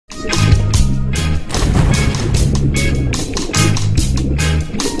Well,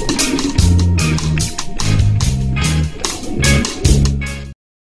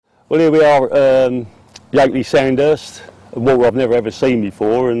 here we are at Yakeley Sandhurst, a water I've never ever seen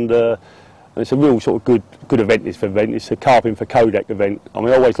before, and it's a real sort of good event. This event, it's a Carving for Kodak event. I mean,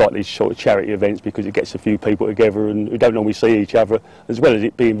 I always like these sort of charity events because it gets a few people together and who don't normally see each other, as well as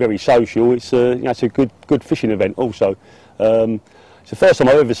it being very social. It's it's a good fishing event also. It's the first time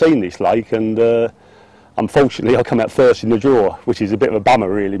I've ever seen this lake, and unfortunately I come out first in the draw, which is a bit of a bummer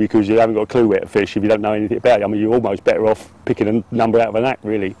really, because you haven't got a clue where to fish if you don't know anything about it. I mean, you're almost better off picking a number out of an hat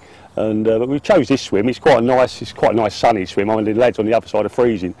really. And but we chose this swim. It's quite a nice sunny swim. I mean, the lads on the other side are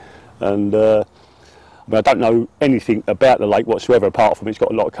freezing, and I mean, I don't know anything about the lake whatsoever apart from it's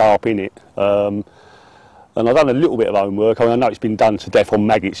got a lot of carp in it. And I've done a little bit of homework. I mean, I know it's been done to death on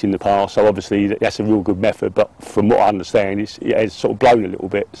maggots in the past, so obviously that's a real good method. But from what I understand, it has sort of blown a little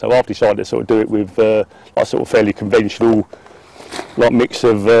bit. So I've decided to sort of do it with like sort of fairly conventional, like mix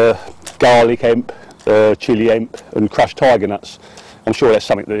of garlic hemp, chili hemp, and crushed tiger nuts. I'm sure that's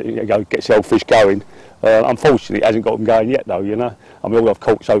something that gets the old fish going. Unfortunately, it hasn't got them going yet, though. I mean, all I've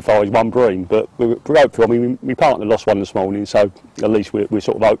caught so far is one bream, but we're hopeful. I mean, my partner lost one this morning, so at least we're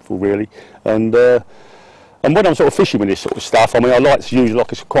sort of hopeful, really. And when I'm sort of fishing with this sort of stuff, I mean, I like to use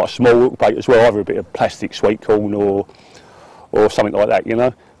like quite a small hook bait as well, either a bit of plastic sweet corn or something like that,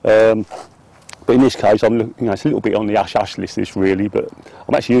 But in this case, I'm it's a little bit on the hush list, this really. But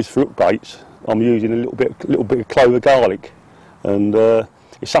I'm actually using for hook baits. I'm using a little bit of clove of garlic. And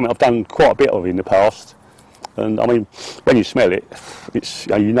it's something I've done quite a bit of in the past, and I mean, when you smell it, it's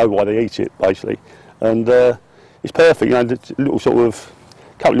you know why they eat it basically, and it's perfect. Little sort of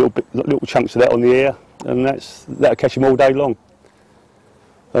couple little chunks of that on the ear, and that'll catch them all day long.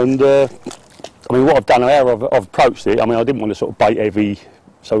 And I mean, what I've done, how I've approached it, I mean, I didn't want to sort of bait heavy,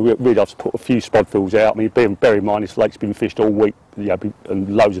 so really I've put a few spodfills out. I mean, bear in mind this lake's been fished all week,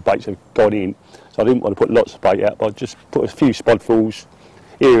 and loads of baits have gone in. So I didn't want to put lots of bait out, but I just put a few spodfuls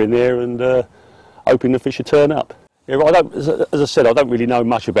here and there, and hoping the fish would turn up. Yeah, right, as I said, I don't really know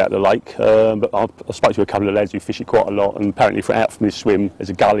much about the lake, but I spoke to a couple of lads who fish it quite a lot, and apparently out from this swim there's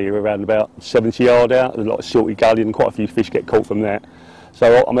a gully around about 70 yard out. There's a lot of silty gully, and quite a few fish get caught from that.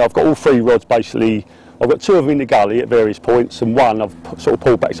 So I mean, I've got all three rods basically. I've got two of them in the gully at various points, and one I've sort of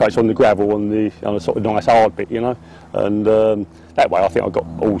pulled back so it's on the gravel on a sort of nice hard bit, and that way I think I've got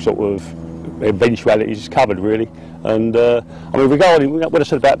all sort of eventualities covered really. And I mean, regarding what I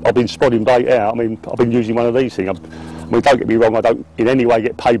said about I've been spodding bait out, I mean, I've been using one of these things. I mean, don't get me wrong, I don't in any way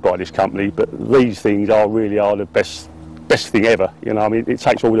get paid by this company, but these things really are the best thing ever. I mean, it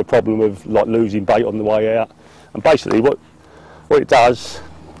takes all the problem of like losing bait on the way out, and basically what it does.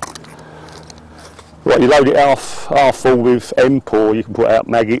 Right, you load it half full with hemp, or you can put out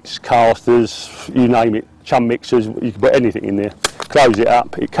maggots, casters, you name it, chum mixers, you can put anything in there. Close it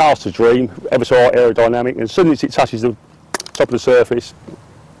up, it casts a dream, ever so aerodynamic, and as soon as it touches the top of the surface,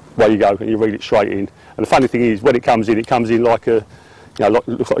 away you go, and you reel it straight in. And the funny thing is, when it comes in like a, it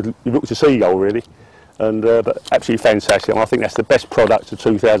looks like you look at a seagull really, and but absolutely fantastic. And I think that's the best product of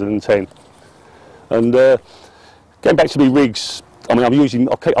 2010. And getting back to me rigs, I mean, I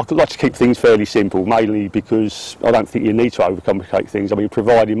like to keep things fairly simple, mainly because I don't think you need to overcomplicate things. I mean,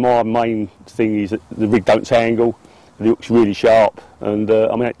 provided my main thing is that the rig don't tangle, the hook's really sharp, and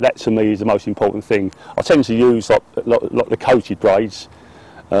I mean, that to me is the most important thing. I tend to use like the coated braids,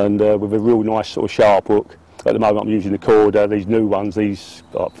 and with a real nice sort of sharp hook. At the moment I'm using the Corda, these new ones, I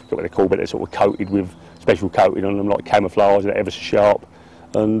forget what they're called, but they're sort of coated with special coating on them, like camouflage, they're ever so sharp.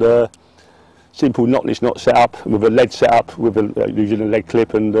 And simple knotless knot setup with a lead setup, using a lead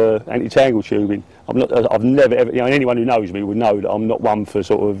clip and anti-tangle tubing. I've never ever, anyone who knows me would know that I'm not one for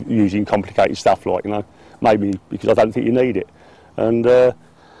sort of using complicated stuff like, maybe because I don't think you need it. And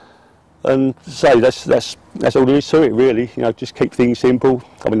so that's all there is to it really. Just keep things simple.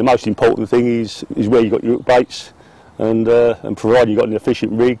 I mean, the most important thing is where you got your hook baits, and provided you've got an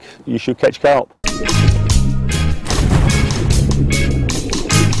efficient rig, you should catch carp.